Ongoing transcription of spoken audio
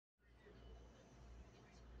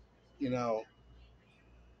You know,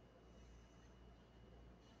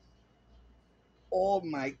 all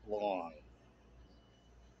night long,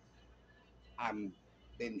 I'm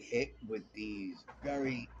been hit with these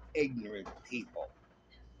very ignorant people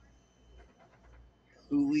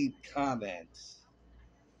who leave comments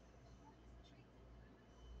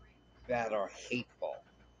that are hateful.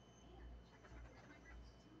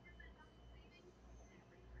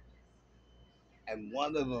 And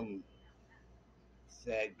one of them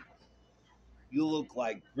said, "You look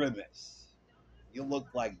like Grimace. You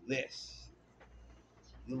look like this.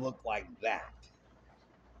 You look like that."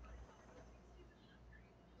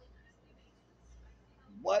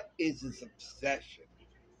 What is this obsession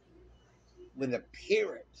with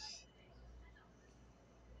appearance?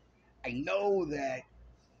 I know that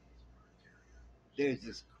there's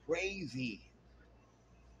this crazy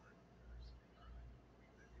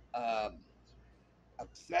um,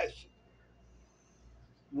 obsession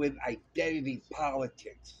with identity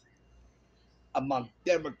politics among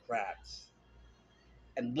Democrats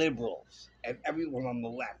and liberals and everyone on the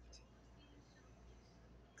left.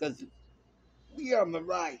 Because we on the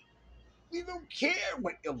right, we don't care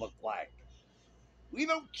what you look like. We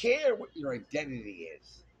don't care what your identity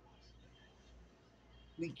is.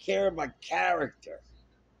 We care about character,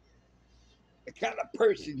 the kind of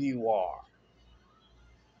person you are,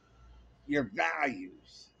 your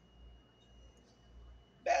values.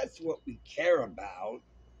 That's what we care about.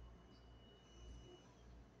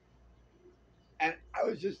 And I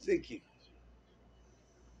was just thinking,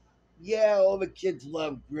 yeah, all the kids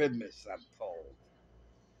love Grimace, I'm told.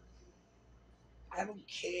 I don't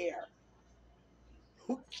care.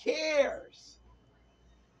 Who cares?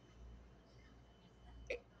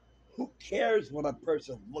 Who cares what a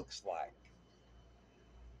person looks like?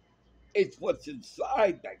 It's what's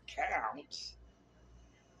inside that counts.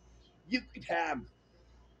 You could have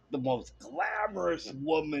the most glamorous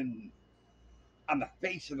woman on the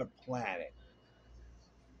face of the planet,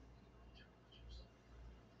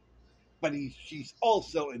 but she's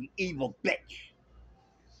also an evil bitch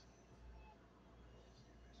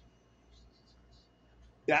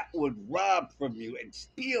that would rob from you and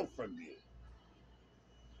steal from you.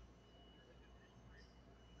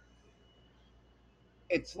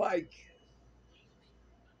 It's like,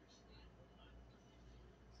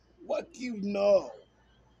 what do you know?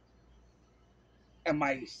 Am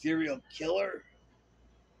I a serial killer?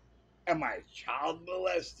 Am I a child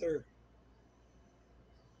molester?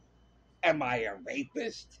 Am I a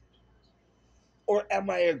rapist? Or am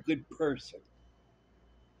I a good person?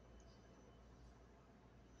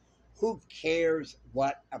 Who cares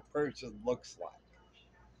what a person looks like?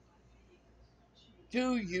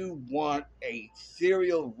 Do you want a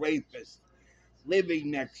serial rapist living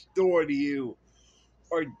next door to you,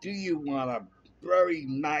 or do you want a very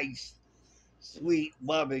nice, sweet,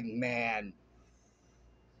 loving man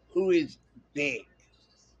who is big,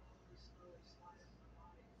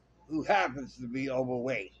 who happens to be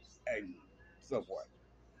overweight, and so forth?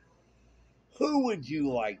 Who would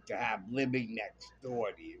you like to have living next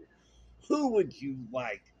door to you? Who would you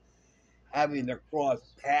like having to cross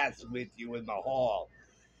paths with you in the hall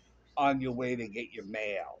on your way to get your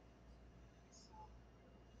mail?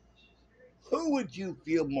 Who would you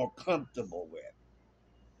feel more comfortable with?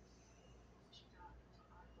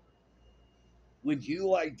 Would you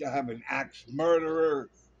like to have an axe murderer,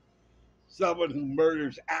 someone who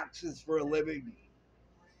murders axes for a living?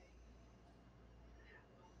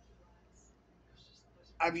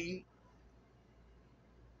 I mean,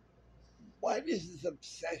 what is this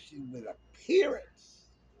obsession with appearance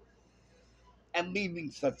and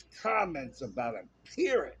leaving such comments about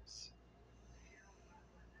appearance?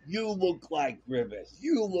 You look like Grimace.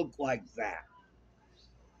 You look like that.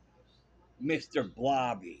 Mr.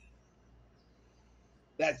 Blobby.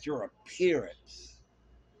 That's your appearance.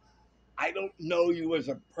 I don't know you as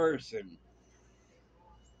a person,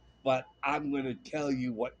 but I'm going to tell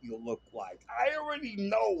you what you look like. I already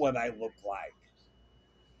know what I look like.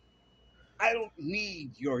 I don't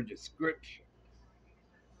need your description.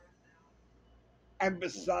 And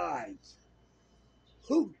besides,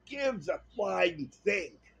 who gives a flying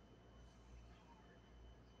thing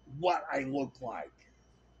what I look like?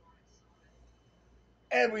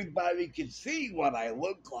 Everybody can see what I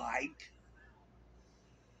look like,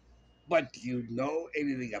 but do you know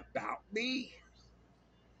anything about me?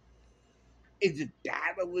 Is it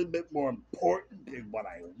that a little bit more important than what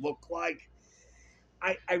I look like?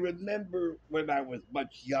 I remember when I was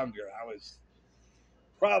much younger, I was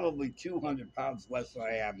probably 200 pounds less than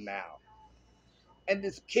I am now. And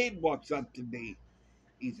this kid walks up to me.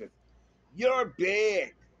 He says, "You're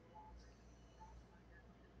big."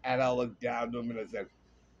 And I looked down to him and I said,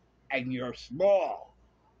 and you're small.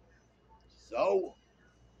 So,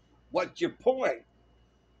 what's your point?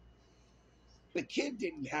 The kid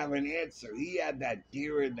didn't have an answer. He had that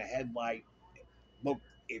deer in the headlight look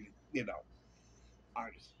in,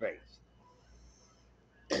 on his face.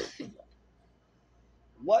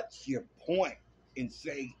 What's your point in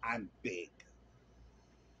saying I'm big?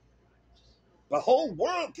 The whole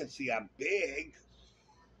world can see I'm big.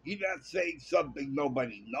 You're not saying something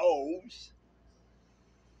nobody knows.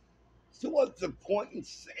 So what's the point in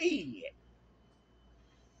saying it?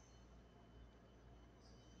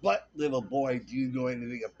 But, little boy, do you know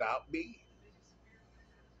anything about me?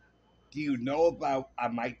 Do you know about I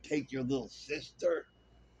might take your little sister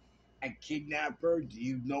and kidnap her? Do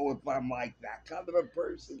you know if I'm like that kind of a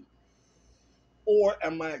person? Or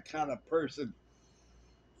am I a kind of person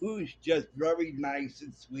who's just very nice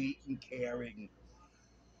and sweet and caring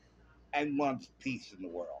and wants peace in the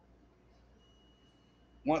world,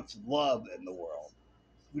 wants love in the world,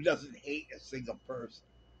 who doesn't hate a single person?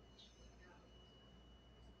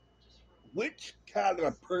 Which kind of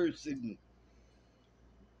a person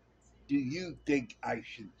do you think I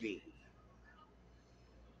should be?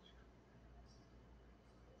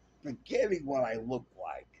 Forgetting what I look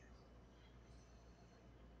like.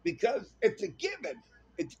 Because it's a given.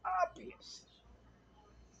 It's obvious.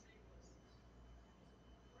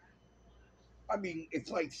 I mean, it's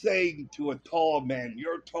like saying to a tall man,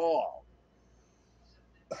 you're tall.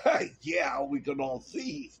 Yeah, we can all see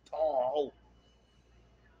he's tall.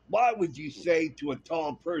 Why would you say to a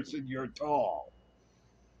tall person, you're tall?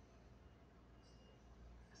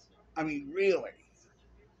 I mean, really.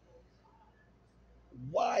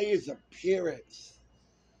 Why is appearance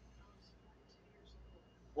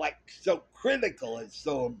like so critical and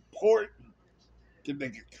so important to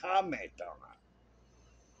make a comment on?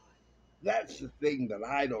 That's the thing that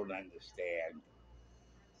I don't understand.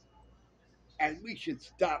 And we should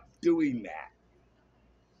stop doing that.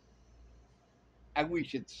 And we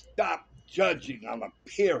should stop judging on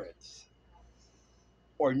appearance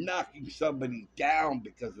or knocking somebody down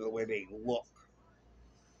because of the way they look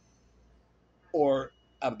or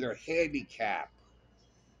of their handicap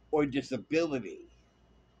or disability.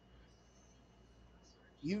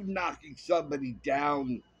 You knocking somebody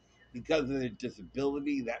down because of their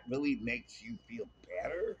disability, that really makes you feel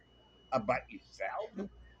better about yourself.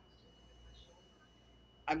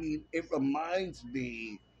 I mean, it reminds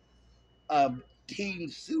me of teen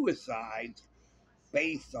suicides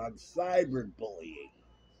based on cyberbullying.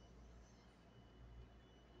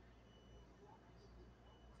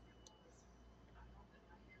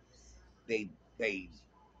 They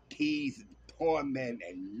tease and torment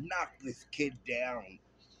and knock this kid down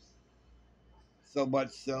so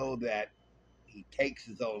much so that he takes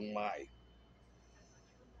his own life.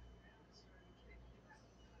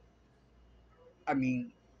 I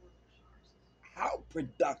mean, how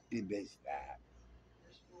productive is that?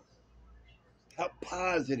 How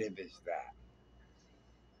positive is that?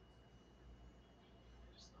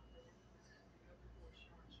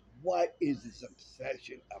 What is this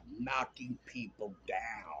obsession of knocking people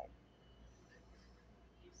down?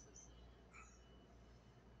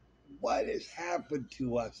 What has happened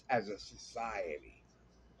to us as a society?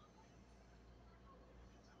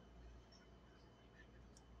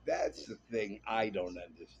 That's the thing I don't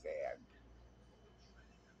understand.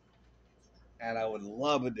 And I would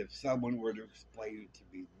love it if someone were to explain it to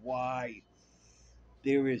me why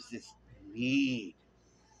there is this need,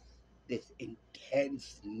 this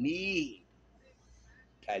intense need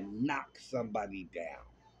to knock somebody down.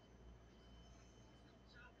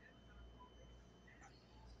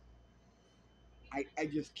 I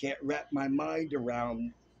just can't wrap my mind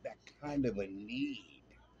around that kind of a need.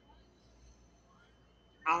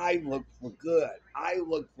 I look for good. I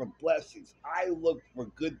look for blessings. I look for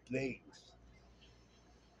good things.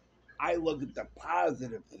 I look at the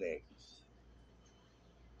positive things.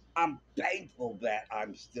 I'm thankful that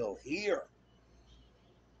I'm still here.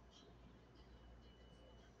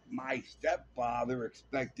 My stepfather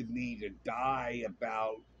expected me to die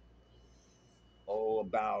about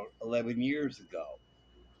 11 years ago.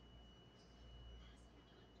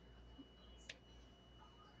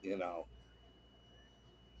 You know,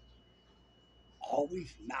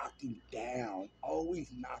 always knocking down, always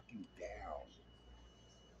knocking down.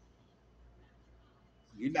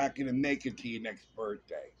 You're not going to make it to your next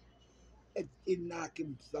birthday. It's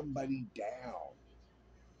knocking somebody down.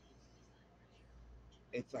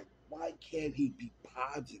 It's like, why can't he be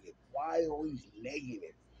positive? Why always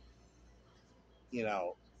negative? You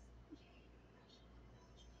know,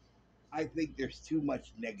 I think there's too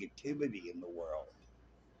much negativity in the world.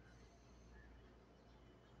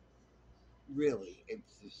 really,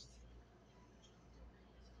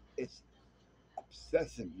 it's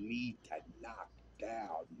obsessive need to knock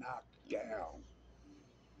down.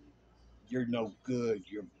 You're no good.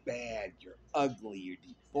 You're bad. You're ugly. You're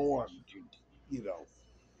deformed. You know,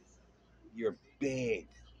 you're big.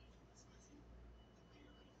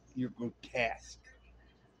 You're grotesque.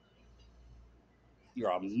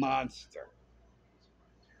 You're a monster.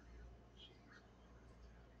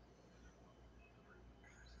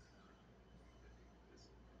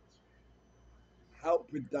 How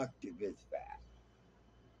productive is that?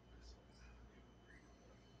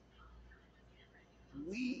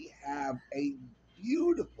 We have a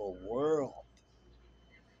beautiful world,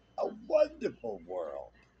 a wonderful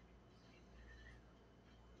world.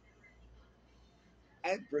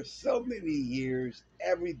 And for so many years,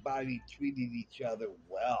 everybody treated each other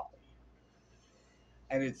well.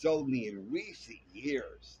 And it's only in recent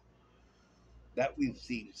years that we've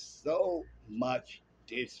seen so much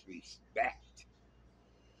disrespect.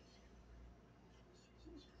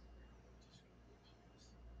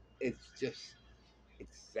 It's just,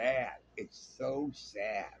 it's sad. It's so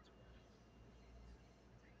sad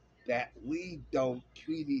that we don't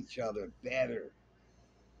treat each other better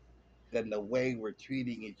than the way we're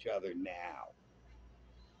treating each other now.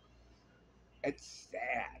 It's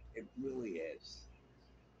sad. It really is.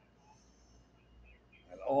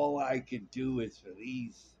 And all I can do is for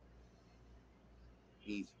these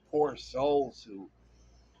poor souls who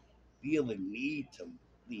feel the need to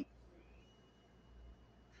leave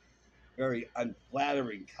very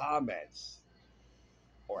unflattering comments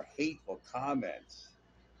or hateful comments.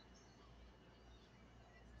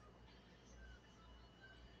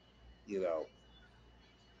 You know,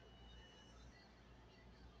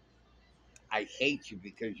 I hate you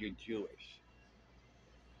because you're Jewish.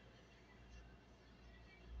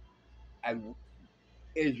 And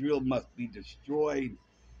Israel must be destroyed,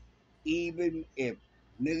 even if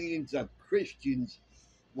millions of Christians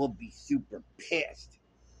will be super pissed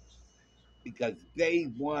because they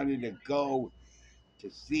wanted to go to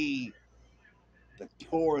see the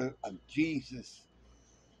Torah of Jesus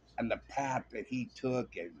and the path that he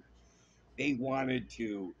took, and they wanted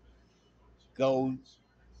to go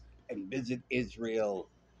and visit Israel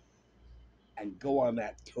and go on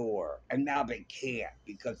that tour. And now they can't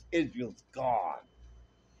because Israel's gone.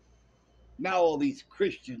 Now all these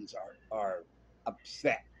Christians are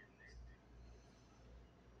upset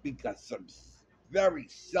because some very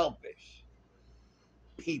selfish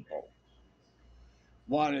people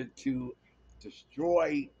wanted to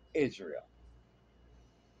destroy Israel,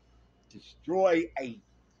 destroy a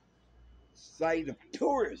site of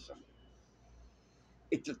tourism.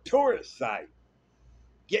 It's a tourist site.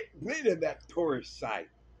 Get rid of that tourist site.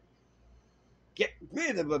 Get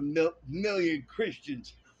rid of million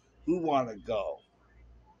Christians who want to go.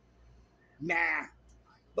 Nah,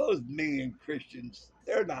 those million Christians,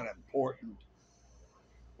 they're not important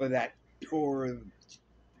for that tour of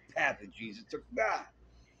the path of Jesus. Nah,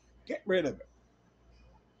 get rid of it.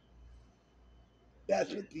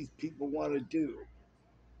 That's what these people want to do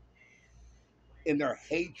in their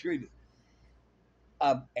hatred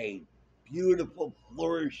of a beautiful,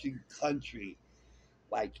 flourishing country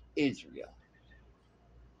like Israel.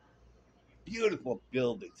 Beautiful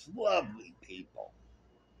buildings, lovely people.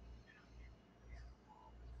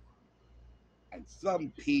 And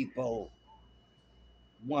some people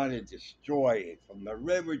want to destroy it from the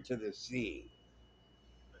river to the sea.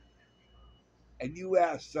 And you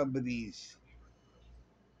ask some of these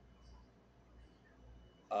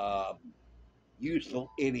um, useful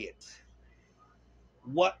idiots,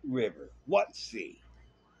 what river? What sea?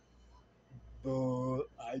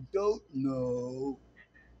 I don't know.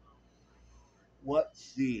 What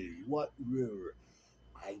sea? What river?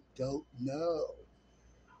 I don't know.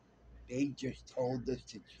 They just told us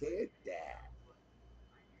to chant that.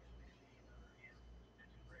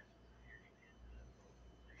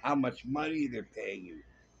 How much money they're paying you?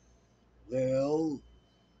 Well,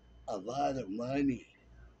 a lot of money.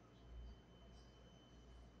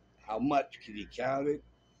 How much? Can you count it?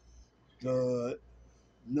 Uh,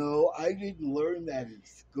 no, I didn't learn that in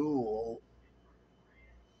school.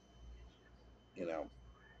 You know.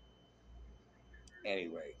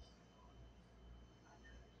 Anyway,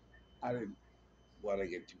 I didn't want to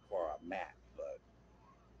get too far on that, but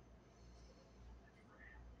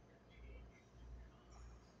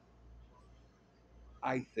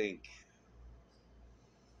I think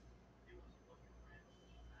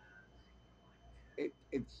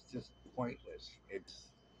it's just pointless.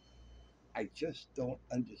 I just don't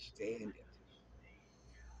understand it.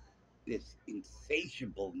 This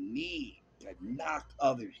insatiable need to knock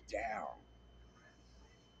others down.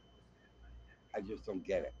 I just don't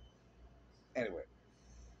get it. Anyway,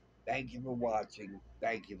 thank you for watching.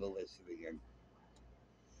 Thank you for listening, and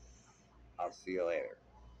I'll see you later.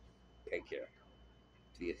 Take care.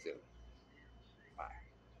 See you soon.